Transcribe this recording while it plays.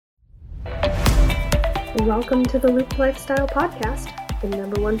Welcome to the Loop Lifestyle Podcast, the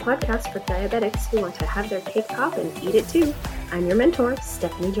 #1 podcast for diabetics who want to have their cake pop and eat it too. I'm your mentor,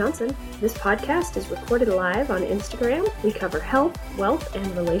 Stephanie Johnson. This podcast is recorded live on Instagram. We cover health, wealth, and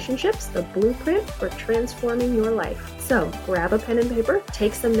relationships, the blueprint for transforming your life. So grab a pen and paper,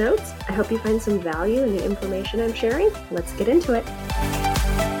 take some notes. I hope you find some value in the information I'm sharing. Let's get into it.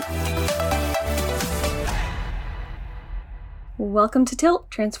 Welcome to Tilt,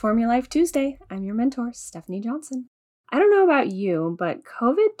 Transform Your Life Tuesday. I'm your mentor, Stephanie Johnson. I don't know about you, but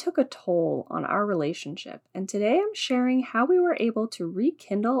COVID took a toll on our relationship, and today I'm sharing how we were able to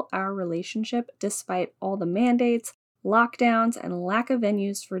rekindle our relationship despite all the mandates, lockdowns, and lack of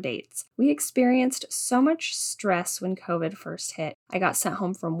venues for dates. We experienced so much stress when COVID first hit. I got sent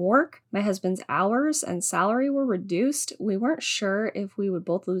home from work. My husband's hours and salary were reduced. We weren't sure if we would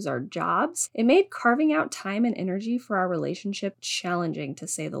both lose our jobs. It made carving out time and energy for our relationship challenging, to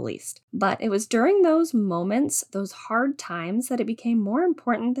say the least. But it was during those moments, those hard times, that it became more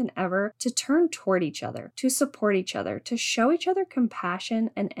important than ever to turn toward each other, to support each other, to show each other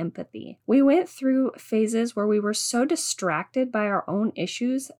compassion and empathy. We went through phases where we were so distracted by our own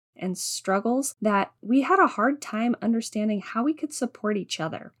issues and struggles that we had a hard time understanding how we could support each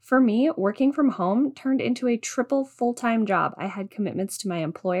other. For me, working from home turned into a triple full-time job. I had commitments to my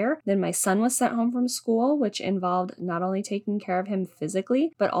employer, then my son was sent home from school, which involved not only taking care of him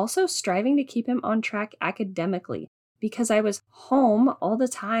physically, but also striving to keep him on track academically. Because I was home all the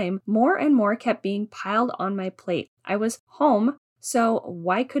time, more and more kept being piled on my plate. I was home, so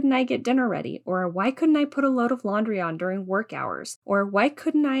why couldn't I get dinner ready? Or why couldn't I put a load of laundry on during work hours? Or why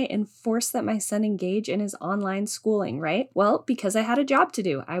couldn't I enforce that my son engage in his online schooling, right? Well, because I had a job to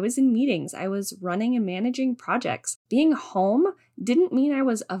do. I was in meetings. I was running and managing projects. Being home didn't mean I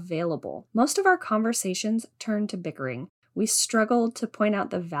was available. Most of our conversations turned to bickering. We struggled to point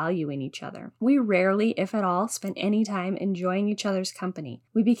out the value in each other. We rarely, if at all, spent any time enjoying each other's company.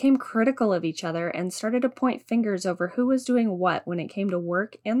 We became critical of each other and started to point fingers over who was doing what when it came to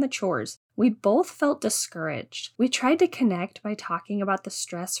work and the chores. We both felt discouraged. We tried to connect by talking about the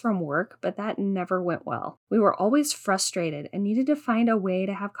stress from work, but that never went well. We were always frustrated and needed to find a way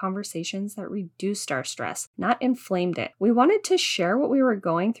to have conversations that reduced our stress, not inflamed it. We wanted to share what we were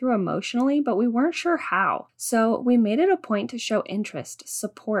going through emotionally, but we weren't sure how. So we made it a point to show interest,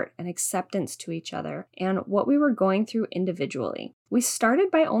 support, and acceptance to each other and what we were going through individually. We started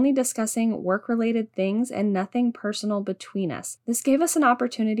by only discussing work-related things and nothing personal between us. This gave us an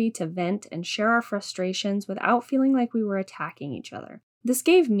opportunity to vent and share our frustrations without feeling like we were attacking each other. This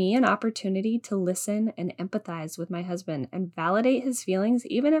gave me an opportunity to listen and empathize with my husband and validate his feelings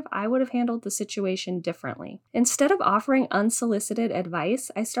even if I would have handled the situation differently. Instead of offering unsolicited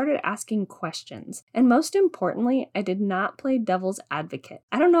advice, I started asking questions. And most importantly, I did not play devil's advocate.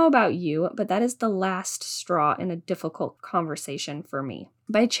 I don't know about you, but that is the last straw in a difficult conversation for me.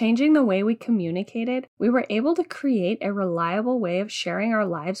 By changing the way we communicated, we were able to create a reliable way of sharing our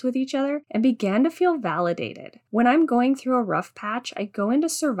lives with each other and began to feel validated. When I'm going through a rough patch, I go into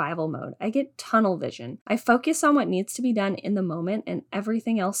survival mode. I get tunnel vision. I focus on what needs to be done in the moment and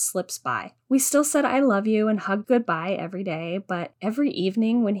everything else slips by. We still said I love you and hugged goodbye every day, but every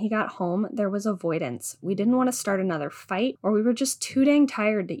evening when he got home, there was avoidance. We didn't want to start another fight, or we were just too dang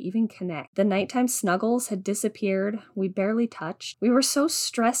tired to even connect. The nighttime snuggles had disappeared. We barely touched. We were so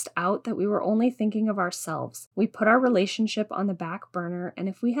stressed out that we were only thinking of ourselves. We put our relationship on the back burner, and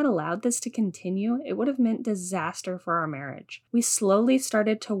if we had allowed this to continue, it would have meant disaster for our marriage. We slowly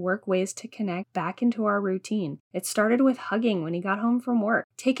started to work ways to connect back into our routine. It started with hugging when he got home from work,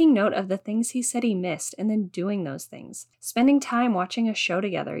 taking note of the things he said he missed, and then doing those things. Spending time watching a show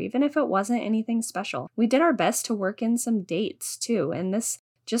together, even if it wasn't anything special. We did our best to work in some dates, too, and this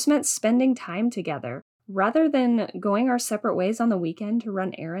just meant spending time together. Rather than going our separate ways on the weekend to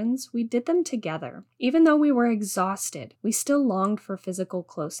run errands, we did them together. Even though we were exhausted, we still longed for physical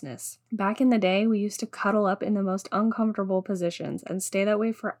closeness. Back in the day, we used to cuddle up in the most uncomfortable positions and stay that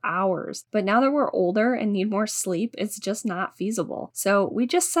way for hours. But now that we're older and need more sleep, it's just not feasible. So we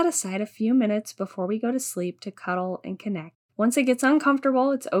just set aside a few minutes before we go to sleep to cuddle and connect. Once it gets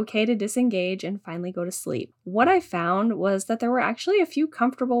uncomfortable, it's okay to disengage and finally go to sleep. What I found was that there were actually a few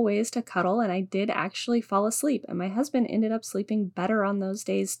comfortable ways to cuddle, and I did actually fall asleep, and my husband ended up sleeping better on those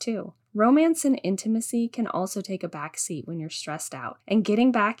days too. Romance and intimacy can also take a back seat when you're stressed out, and getting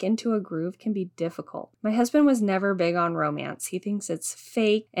back into a groove can be difficult. My husband was never big on romance. He thinks it's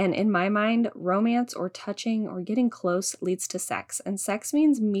fake, and in my mind, romance or touching or getting close leads to sex, and sex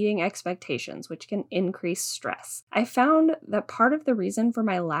means meeting expectations, which can increase stress. I found that part of the reason for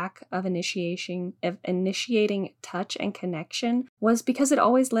my lack of initiating touch and connection was because it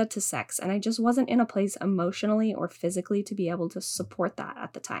always led to sex, and I just wasn't in a place emotionally or physically to be able to support that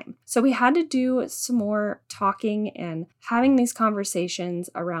at the time. So we had to do some more talking and having these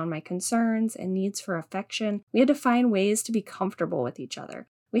conversations around my concerns and needs for affection. We had to find ways to be comfortable with each other.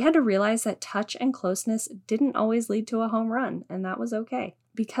 We had to realize that touch and closeness didn't always lead to a home run, and that was okay.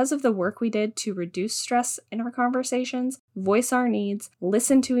 Because of the work we did to reduce stress in our conversations, voice our needs,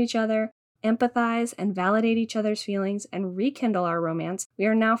 listen to each other, empathize and validate each other's feelings, and rekindle our romance, we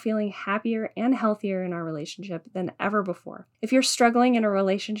are now feeling happier and healthier in our relationship than ever before. If you're struggling in a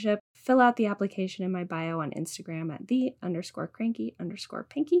relationship, fill out the application in my bio on Instagram at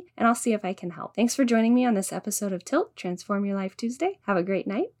the_cranky_pinky, and I'll see if I can help. Thanks for joining me on this episode of Tilt, Transform Your Life Tuesday. Have a great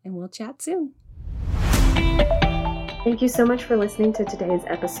night, and we'll chat soon. Thank you so much for listening to today's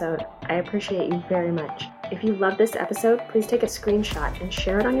episode. I appreciate you very much. If you love this episode, please take a screenshot and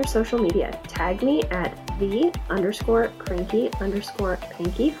share it on your social media. Tag me at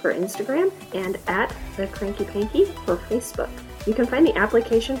the_cranky_panky for Instagram and at @thecrankypanky for Facebook. You can find the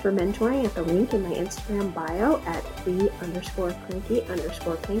application for mentoring at the link in my Instagram bio at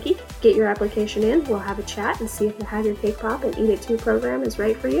the_cranky_panky. Get your application in, we'll have a chat and see if the Have Your Cake Pop and Eat It Too program is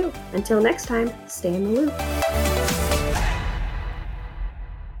right for you. Until next time, stay in the loop.